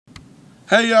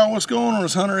Hey y'all, what's going on?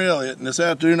 It's Hunter Elliott, and this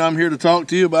afternoon I'm here to talk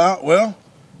to you about, well,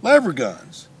 lever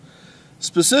guns.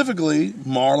 Specifically,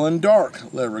 Marlin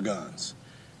Dark lever guns.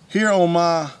 Here on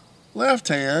my left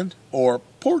hand, or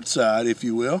port side if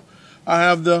you will, I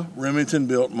have the Remington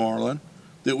built Marlin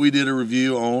that we did a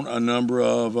review on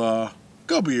a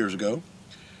couple years ago.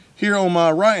 Here on my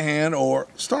right hand, or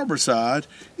starboard side,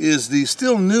 is the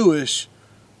still newish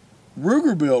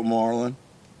Ruger built Marlin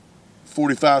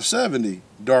 4570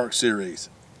 Dark Series.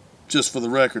 Just for the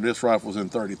record, this rifle's in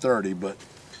 30-30, but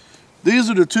these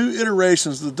are the two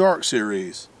iterations of the Dark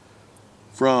Series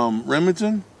from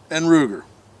Remington and Ruger.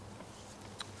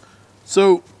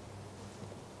 So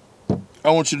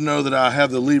I want you to know that I have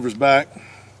the levers back,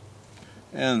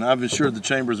 and I've ensured the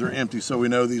chambers are empty so we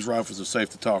know these rifles are safe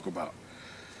to talk about.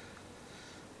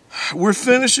 We're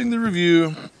finishing the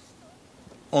review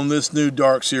on this new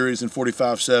Dark Series in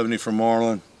 4570 from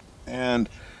Marlin, and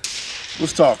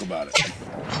let's talk about it.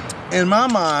 In my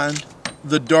mind,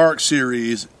 the Dark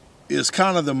Series is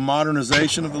kind of the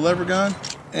modernization of the lever gun,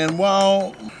 and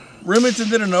while Remington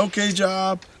did an okay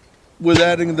job with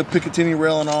adding the Picatinny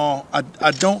Rail and all,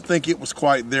 I don't think it was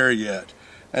quite there yet.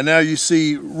 And now you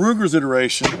see Ruger's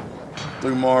iteration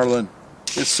through Marlin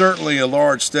is certainly a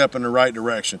large step in the right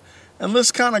direction. And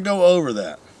let's kind of go over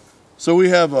that. So we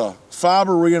have a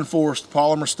fiber reinforced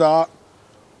polymer stock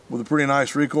with a pretty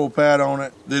nice recoil pad on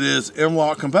it that is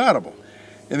M-Lok compatible.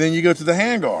 And then you go to the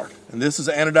handguard, and this is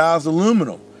anodized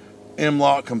aluminum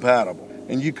M-Lok compatible.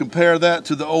 And you compare that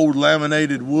to the old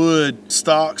laminated wood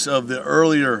stocks of the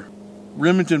earlier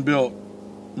Remington built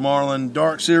Marlin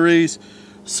Dark Series.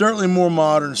 Certainly more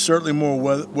modern, certainly more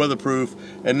weatherproof,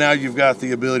 and now you've got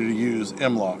the ability to use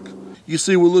M-Lok. You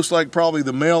see what looks like probably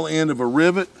the male end of a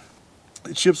rivet.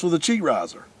 It ships with a cheek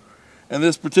riser. And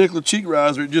this particular cheek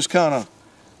riser, it just kind of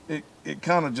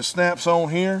just snaps on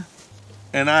here,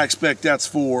 and I expect that's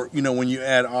for, you know, when you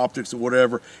add optics or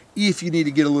whatever. If you need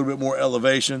to get a little bit more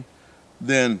elevation,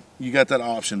 then you got that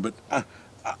option. But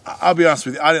I'll be honest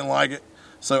with you, I didn't like it,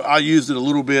 so I used it a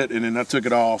little bit and then I took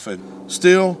it off, and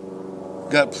still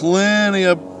got plenty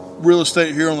of real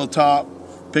estate here on the top,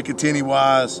 Picatinny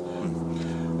wise,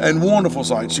 and wonderful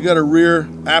sights. You got a rear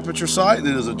aperture sight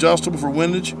that is adjustable for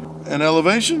windage and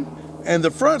elevation. And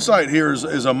the front sight here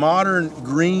is a modern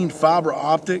green fiber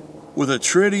optic with a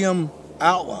tritium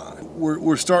outline.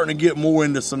 We're starting to get more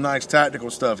into some nice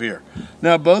tactical stuff here.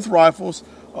 Now both rifles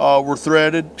were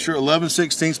threaded, sure,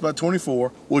 11/16 by 24,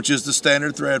 which is the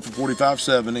standard thread for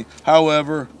 4570.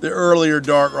 However, the earlier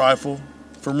Dark rifle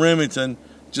from Remington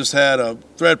just had a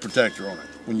thread protector on it.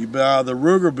 When you buy the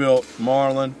Ruger built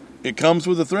Marlin, it comes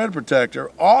with a thread protector.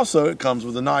 Also, it comes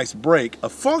with a nice brake, a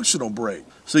functional brake.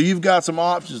 So you've got some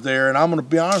options there, and I'm going to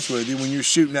be honest with you, when you're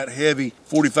shooting that heavy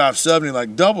 4570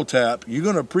 like double tap, you're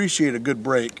going to appreciate a good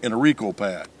brake and a recoil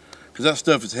pad, because that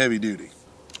stuff is heavy duty.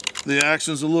 The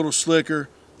action's a little slicker.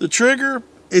 The trigger,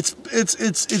 it's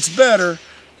better.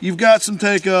 You've got some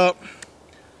take up,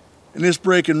 and it's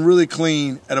braking really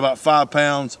clean at about 5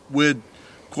 pounds with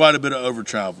quite a bit of over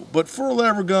travel. But for a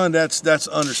lever gun, that's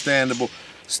understandable.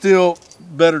 Still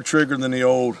better trigger than the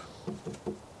old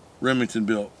Remington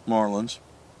built Marlins.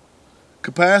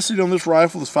 Capacity on this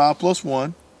rifle is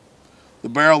 5+1. The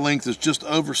barrel length is just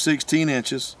over 16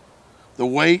 inches. The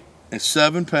weight is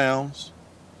 7 pounds.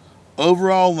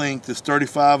 Overall length is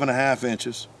 35.5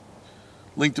 inches.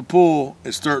 Length to pull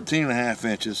is 13.5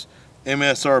 inches.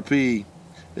 MSRP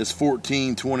is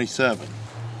 $14.27,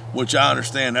 which I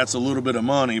understand that's a little bit of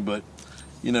money, but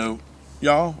you know,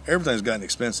 y'all, everything's gotten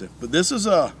expensive. But this is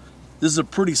a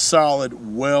pretty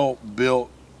solid,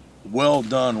 well-built,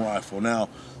 well-done rifle. Now,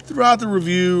 throughout the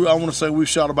review, I want to say we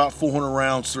shot about 400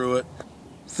 rounds through it.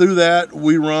 Through that,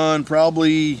 we run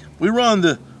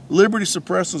the Liberty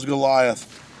Suppressors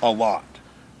Goliath a lot.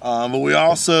 But we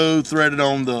also threaded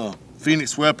on the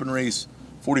Phoenix Weaponry's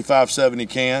 4570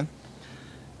 can.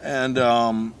 And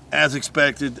as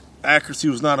expected, accuracy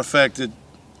was not affected.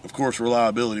 Of course,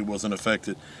 reliability wasn't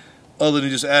affected. Other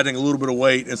than just adding a little bit of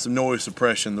weight and some noise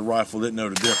suppression, the rifle didn't know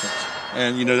the difference.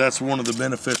 And you know, that's one of the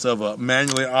benefits of a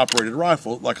manually operated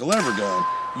rifle, like a lever gun.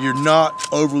 You're not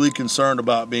overly concerned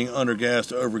about being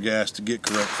undergassed or overgassed to get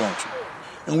correct function.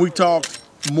 And we talked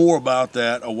more about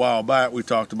that a while back. We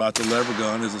talked about the lever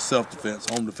gun as a self-defense,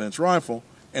 home defense rifle,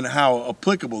 and how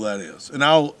applicable that is. And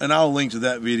I'll link to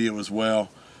that video as well.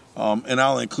 And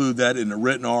I'll include that in the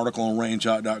written article on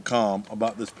rangehot.com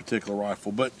about this particular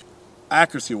rifle. But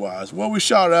accuracy wise, well, we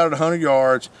shot it out at 100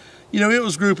 yards. You know, it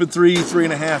was grouping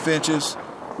 3.5 inches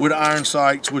with iron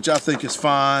sights, which I think is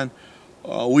fine.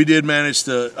 We did manage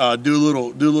to do a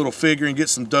little figuring, get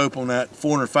some dope on that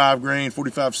 405 grain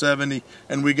 4570,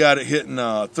 and we got it hitting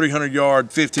 300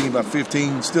 yard 15 by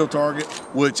 15 steel target,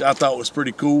 which I thought was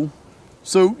pretty cool.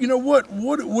 So you know what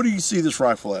do you see this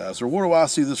rifle as, or what do I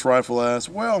see this rifle as?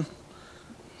 Well,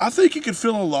 I think it could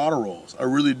fill a lot of roles. I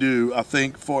really do. I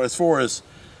think as far as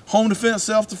home defense,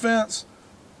 self-defense,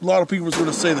 a lot of people are going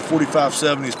to say the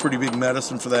 4570 is pretty big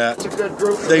medicine for that. It's a good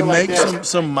group. They make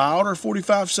some milder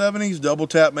 4570s.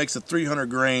 Doubletap makes a 300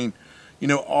 grain, you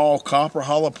know, all copper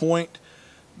hollow point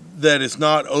that is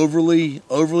not overly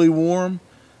warm.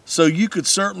 So you could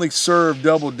certainly serve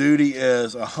double duty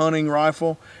as a hunting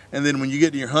rifle, and then when you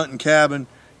get to your hunting cabin,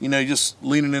 you know, just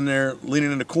leaning in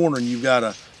the corner, and you've got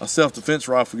a self-defense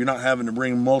rifle. You're not having to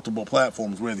bring multiple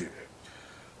platforms with you.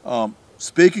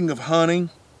 Speaking of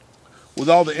hunting, with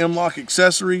all the M-Lok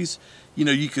accessories, you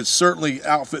know, you could certainly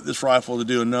outfit this rifle to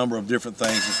do a number of different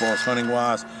things as far as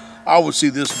hunting-wise. I would see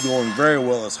this going very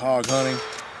well as hog hunting,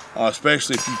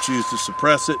 especially if you choose to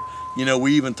suppress it. You know,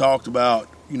 we even talked about,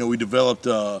 you know, we developed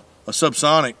a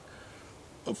subsonic,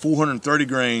 a 430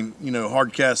 grain, you know,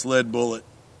 hard cast lead bullet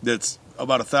that's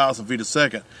about 1,000 feet a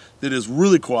second that is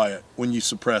really quiet when you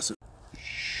suppress it.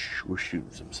 Shh, we're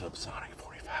shooting some subsonic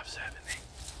 4570.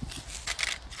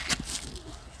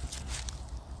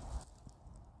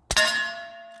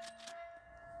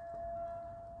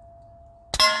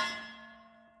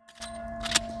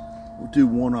 We'll do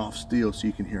one off steel so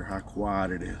you can hear how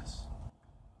quiet it is.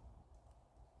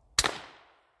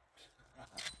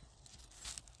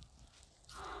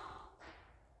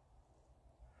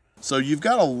 So you've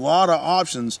got a lot of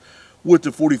options with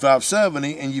the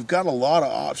 4570, and you've got a lot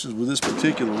of options with this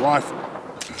particular rifle.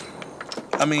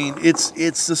 I mean, it's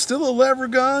still a lever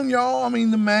gun, y'all. I mean,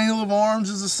 the manual of arms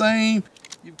is the same.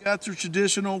 You've got your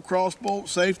traditional crossbolt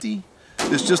safety.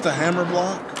 It's just a hammer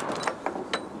block.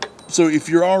 So if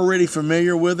you're already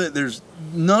familiar with it, there's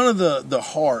none of the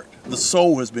heart, the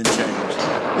soul has been changed.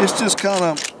 It's just kind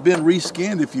of been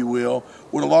reskinned, if you will,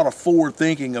 with a lot of forward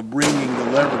thinking of bringing the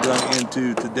lever gun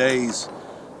into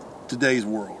today's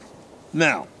world.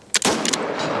 Now,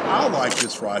 I like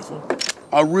this rifle.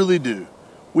 I really do.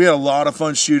 We had a lot of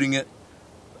fun shooting it.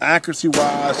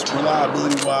 Accuracy-wise,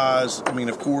 reliability-wise, I mean,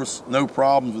 of course, no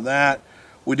problems with that.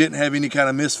 We didn't have any kind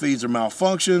of misfeeds or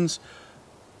malfunctions.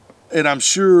 And I'm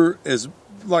sure,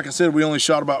 like I said, we only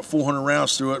shot about 400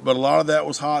 rounds through it, but a lot of that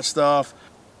was hot stuff.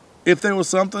 If there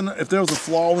was a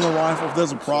flaw in the rifle, if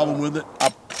there's a problem with it,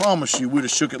 I promise you we'd have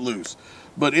shook it loose.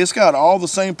 But it's got all the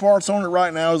same parts on it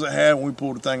right now as it had when we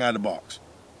pulled the thing out of the box.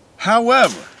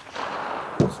 However,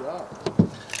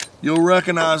 you'll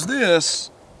recognize this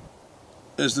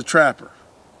as the Trapper.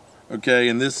 Okay,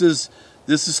 and this is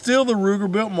still the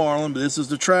Ruger-built Marlin, but this is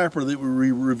the Trapper that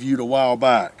we reviewed a while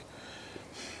back.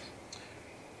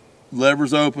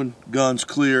 Levers open, guns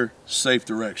clear, safe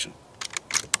direction.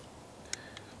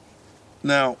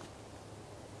 Now,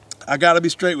 I got to be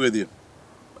straight with you.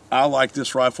 I like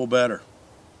this rifle better.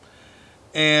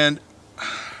 And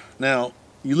now,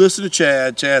 you listen to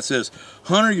Chad. Chad says,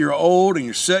 Hunter, you're old and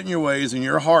you're set in your ways and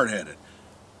you're hard-headed.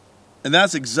 And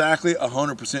that's exactly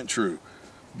 100% true.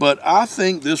 But I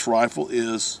think this rifle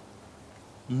is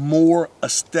more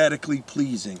aesthetically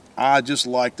pleasing. I just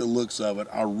like the looks of it.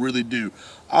 I really do.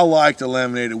 I like the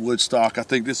laminated wood stock. I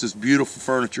think this is beautiful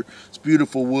furniture. It's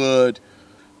beautiful wood.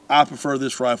 I prefer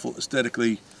this rifle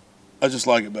aesthetically. I just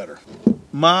like it better.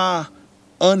 My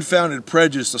unfounded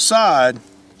prejudice aside,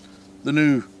 the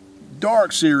new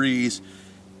Dark Series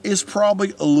is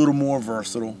probably a little more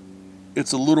versatile.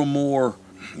 It's a little more,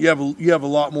 you have a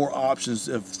lot more options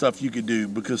of stuff you could do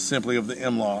because simply of the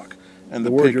M-Lok and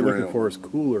the word Picatinny you're Rail. looking for is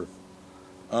cooler.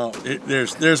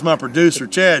 There's my producer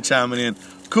Chad chiming in.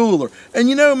 Cooler. And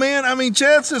you know, man, I mean,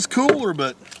 Chad says cooler,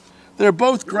 but they're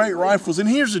both great rifles. And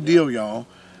here's the deal, y'all.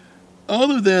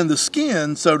 Other than the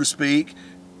skin, so to speak,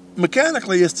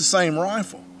 mechanically it's the same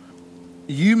rifle.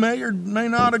 You may or may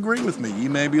not agree with me. You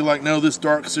may be like, no, this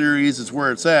Dark Series is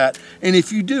where it's at. And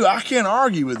if you do, I can't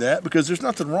argue with that because there's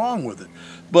nothing wrong with it.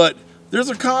 But there's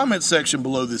a comment section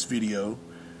below this video.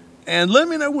 And let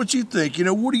me know what you think. You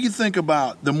know, what do you think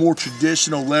about the more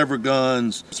traditional lever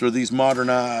guns or these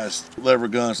modernized lever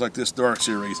guns like this Dark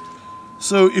Series?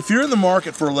 So if you're in the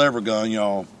market for a lever gun,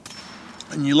 y'all,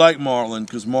 and you like Marlin,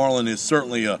 because Marlin is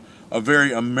certainly a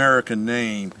very American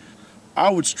name, I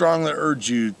would strongly urge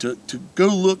you to go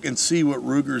look and see what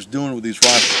Ruger's doing with these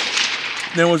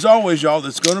rifles. Now, as always, y'all,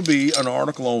 there's going to be an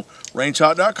article on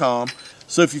rangehot.com.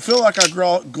 So if you feel like I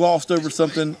glossed over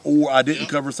something or I didn't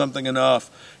cover something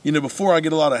enough, you know, before I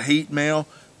get a lot of hate mail,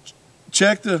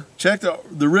 check the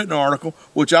written article,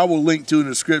 which I will link to in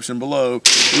the description below.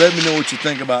 Let me know what you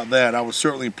think about that. I would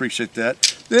certainly appreciate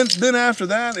that. Then after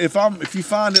that, if you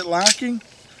find it lacking,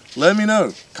 let me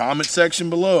know. Comment section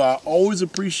below. I always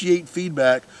appreciate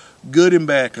feedback, good and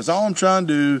bad, because all I'm trying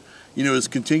to do, is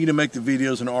continue to make the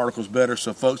videos and articles better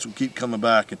so folks will keep coming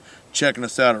back and checking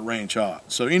us out at Range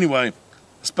Hot. So anyway,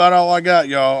 that's about all I got,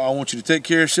 y'all. I want you to take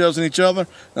care of yourselves and each other.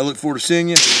 I look forward to seeing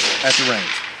you at the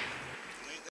range.